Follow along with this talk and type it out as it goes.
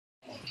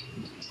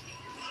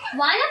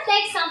One of the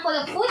example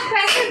of food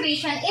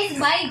preservation is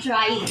by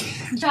drying.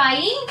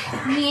 Drying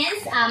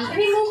means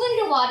removing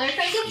the water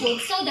from the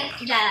food so that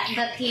the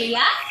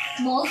bacteria,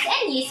 molds,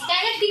 and yeast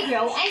cannot be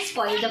grow and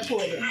spoil the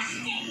food.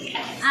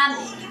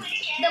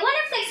 The one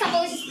of the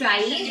examples is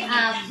drying.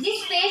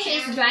 This fish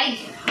is dried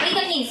by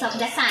the means of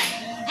the sun.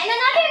 And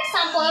another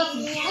example of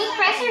food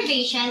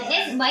preservation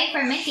is by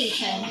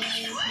fermentation.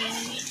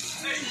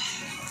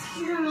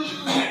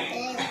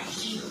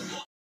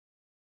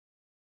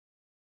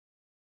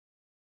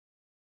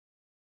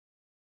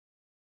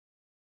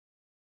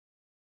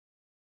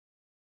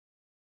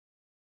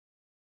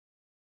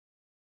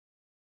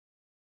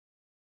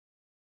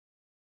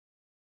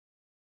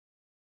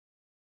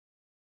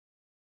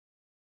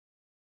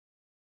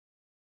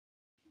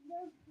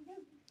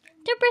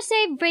 To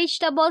preserve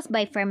vegetables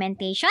by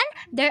fermentation,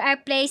 they are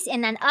placed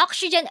in an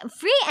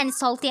oxygen-free and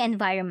salty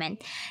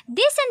environment.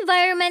 This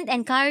environment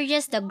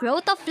encourages the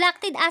growth of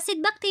lactic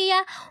acid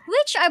bacteria,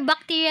 which are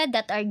bacteria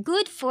that are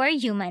good for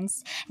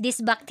humans.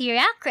 These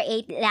bacteria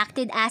create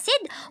lactic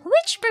acid,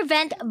 which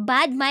prevent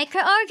bad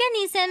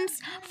microorganisms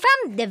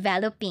from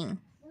developing.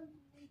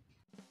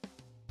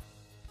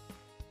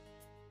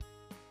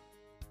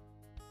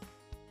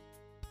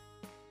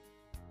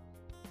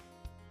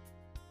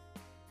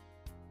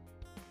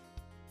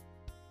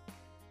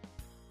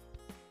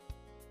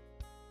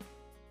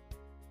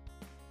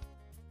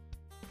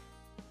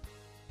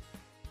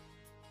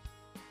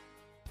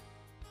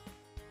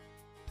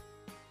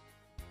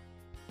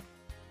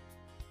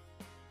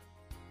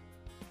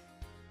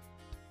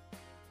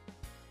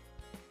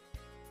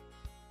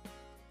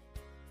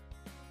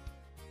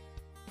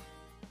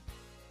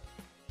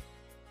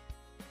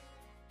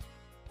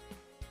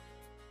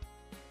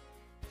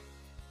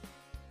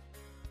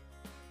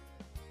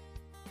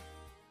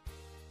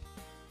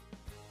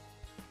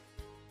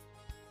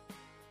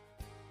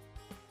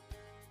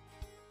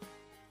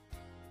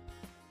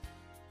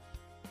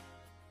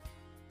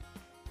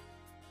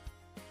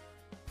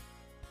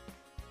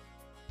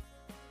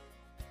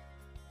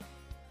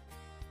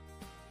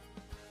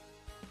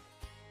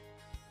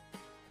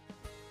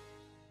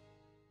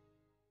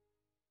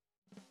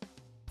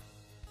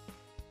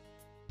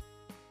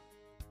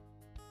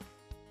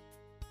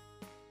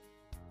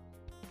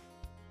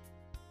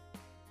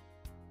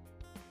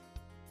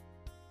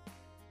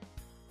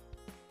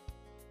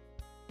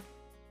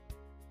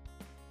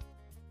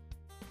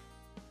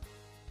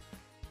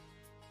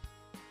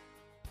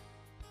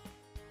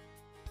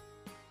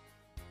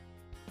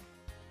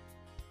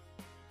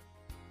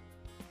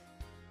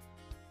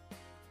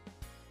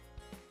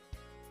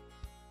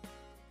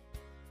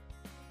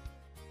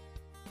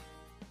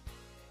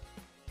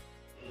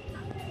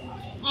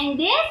 And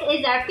this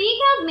is our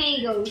pickled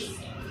mangoes.